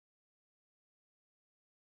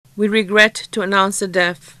We regret to announce the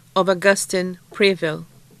death of Augustin Preville,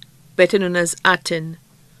 better known as Atin,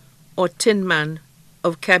 or Tin Man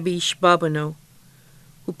of Cabiche, Barbano,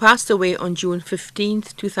 who passed away on June 15,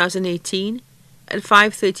 2018 at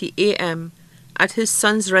 5:30 a.m. at his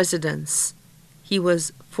son's residence. He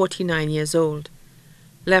was 49 years old,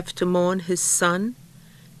 left to mourn his son,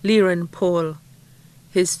 Liren Paul,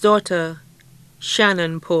 his daughter,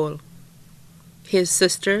 Shannon Paul, his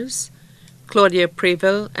sisters, Claudia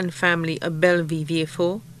Preville and family of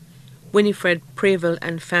Belleville, Winifred Preville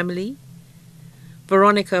and family,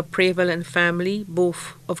 Veronica Preville and family,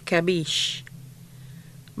 both of Cabiche,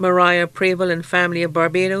 Mariah Preville and family of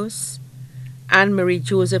Barbados, Anne-Marie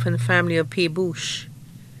Joseph and family of Pébouche,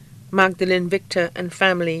 Magdalene Victor and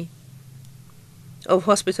family of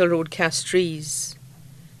Hospital Road, Castries,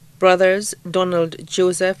 brothers Donald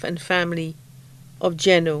Joseph and family of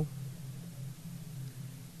Geno,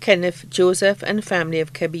 Kenneth Joseph and family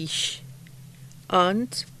of Cabiche,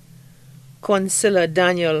 aunt Consilla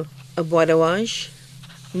Daniel of Bois,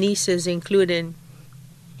 nieces including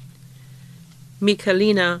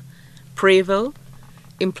Michelina Preville,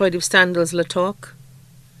 employed of Standals Latoc,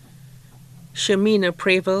 Shamina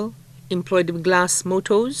Preville, employed of Glass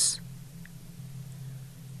Motos,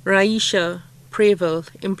 Raisha Preville,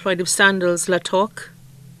 employed of Standals Latoc,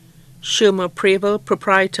 Sherma Preville,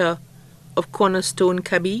 proprietor of Cornerstone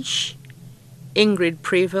Cabiche, Ingrid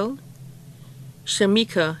Preville,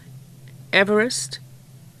 Shamika Everest,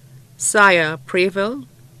 Saya Preville,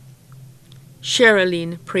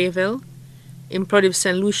 Sherilyn Preville, employed of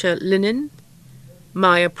St. Lucia Linen,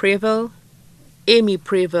 Maya Preville, Amy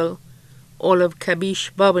Preville, all of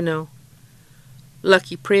Cabiche, Barbano,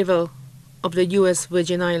 Lucky Preville of the U.S.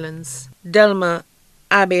 Virgin Islands, Delma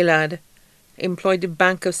Abelard, employed of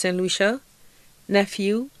Bank of St. Lucia,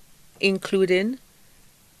 nephew, including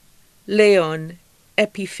Leon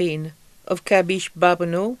Epiphane of Cabiche,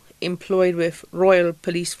 Barbano, employed with Royal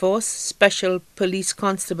Police Force, Special Police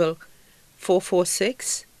Constable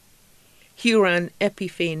 446, Huron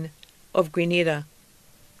Epiphane of Grenada.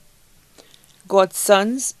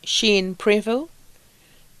 Godsons Shane Preville,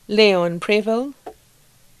 Leon Preville,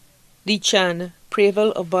 Dechan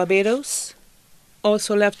Preville of Barbados.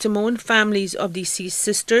 Also left to mourn families of deceased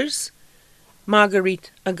sisters,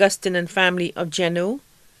 Marguerite Augustin and family of Geno,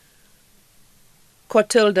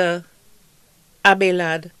 Cotilda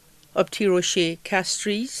Abelard of Tiroche,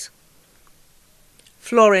 Castries,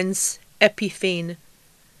 Florence Epiphane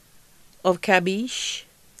of Cabiche,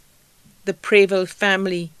 the Preville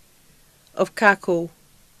family of Caco,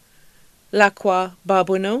 Lacroix,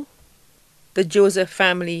 Barbano, the Joseph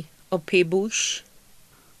family of Pébouche,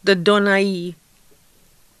 the Donaï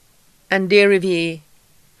and Derivier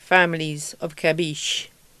families of Cabiche.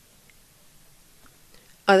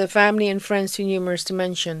 Other family and friends too numerous to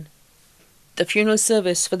mention. The funeral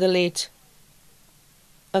service for the late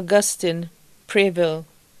Augustin Preville,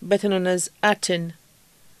 better known as Atin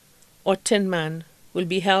or Tin Man, will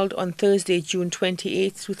be held on Thursday, June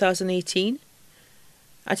 28, 2018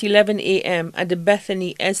 at 11 a.m. at the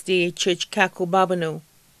Bethany SDA Church, Caco, Barbano,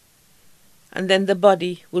 and then the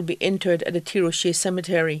body will be interred at the Tiroche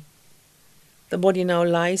Cemetery. The body now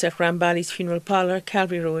lies at Rambali's Funeral Parlour,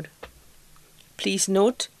 Calvary Road. Please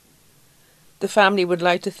note, the family would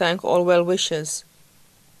like to thank all well-wishers,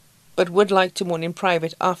 but would like to mourn in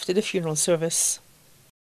private after the funeral service.